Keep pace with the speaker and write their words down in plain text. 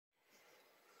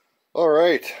All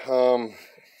right,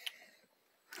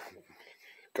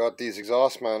 got these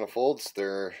exhaust manifolds.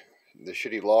 They're the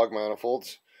shitty log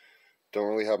manifolds. Don't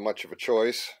really have much of a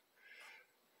choice.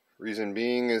 Reason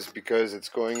being is because it's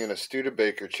going in a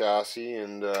Studebaker chassis,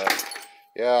 and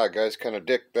yeah, guy's kind of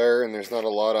dick there, and there's not a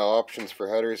lot of options for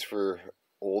headers for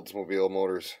Oldsmobile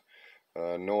motors.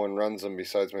 No one runs them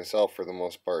besides myself for the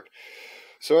most part.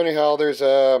 So anyhow, there's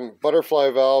a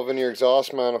butterfly valve in your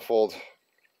exhaust manifold,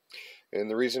 and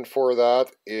the reason for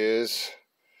that is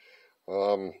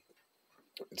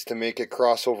it's to make it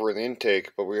cross over the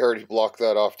intake, but we already blocked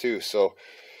that off too. So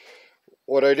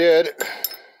what I did,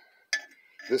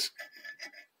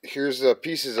 here's the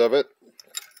pieces of it.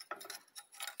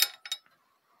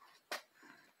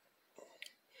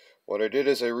 What I did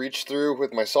is I reached through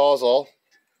with my Sawzall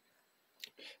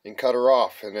and cut her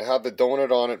off, and it had the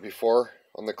donut on it before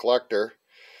on the collector,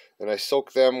 and I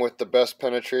soaked them with the best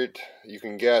penetrate you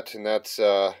can get, and that's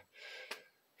 50%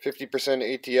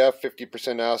 ATF,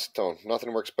 50% acetone.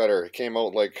 Nothing works better. It came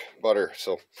out like butter.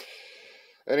 So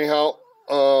anyhow,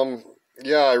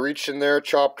 yeah, I reached in there,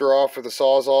 chopped her off with a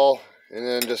Sawzall, and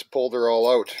then just pulled her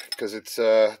all out, because it's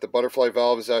the butterfly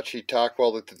valve is actually tack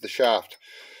welded to the shaft.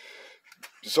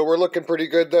 So we're looking pretty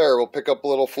good there. We'll pick up a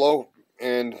little flow,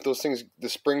 and those things, the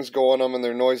springs go on them, and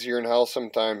they're noisier in hell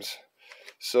sometimes.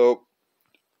 So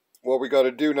what we got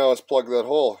to do now is plug that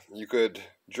hole. You could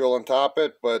drill and tap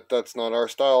it, but that's not our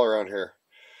style around here.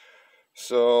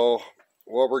 So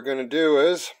what we're going to do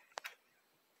is,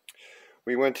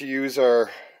 we went to use our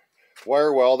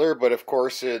wire welder, but of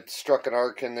course it struck an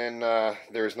arc, and then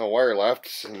there's no wire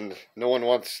left, and no one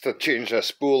wants to change a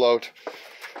spool out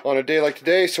on a day like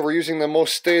today, so we're using the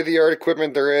most state-of-the-art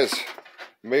equipment there is,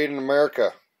 made in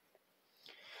America,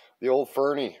 the old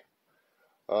Fernie.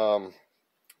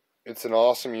 It's an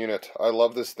awesome unit. I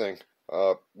love this thing.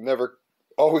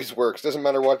 Always works. Doesn't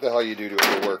matter what the hell you do to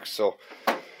it, it works. So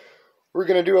we're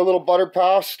going to do a little butter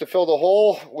pass to fill the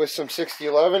hole with some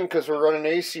 6011, because we're running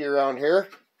AC around here.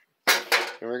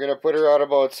 And we're going to put her at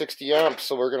about 60 amps.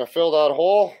 So we're going to fill that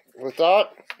hole with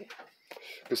that.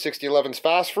 The 6011's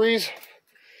fast freeze.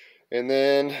 And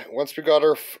then once we got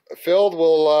her filled,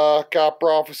 we'll cap her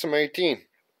off with some 18.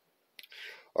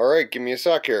 Alright, give me a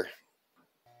sec here.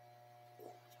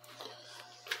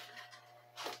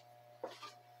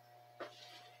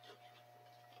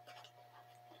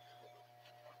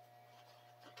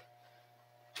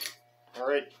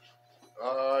 Alright,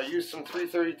 use some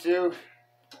 332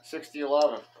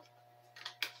 6011.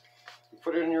 You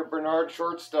put it in your Bernard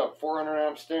short stub, 400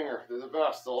 amp stinger. They're the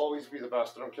best. They'll always be the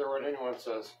best. I don't care what anyone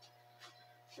says.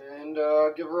 And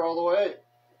give her all the way.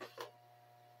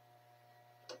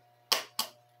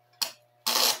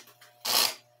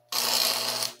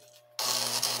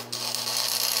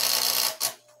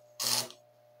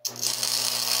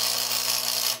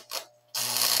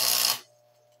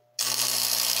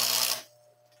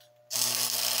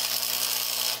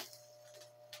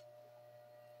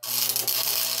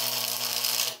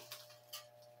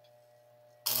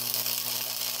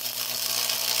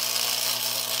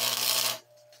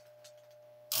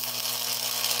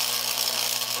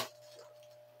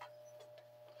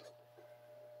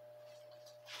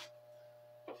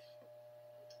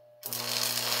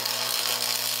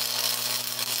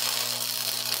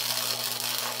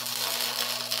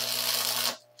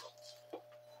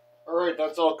 Alright,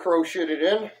 that's all crocheted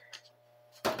in.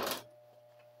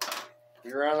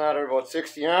 We ran that at about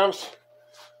 60 amps.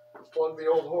 Plug the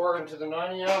old whore into the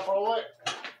 90 amp outlet.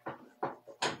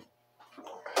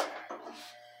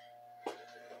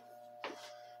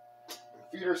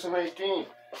 Feed her some 18.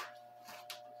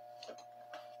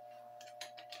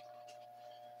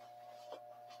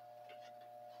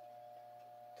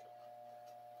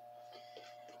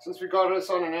 Since we got this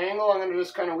on an angle, I'm going to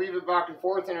just kind of weave it back and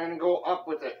forth, and I'm going to go up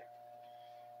with it.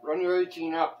 Run your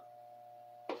 18 up.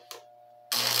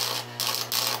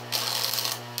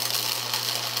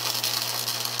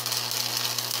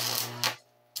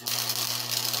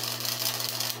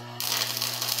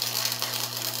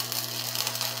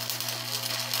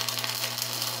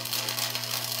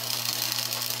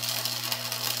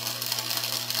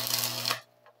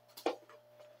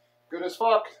 Good as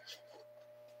fuck.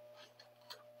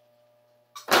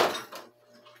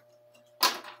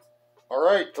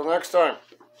 Alright, till next time.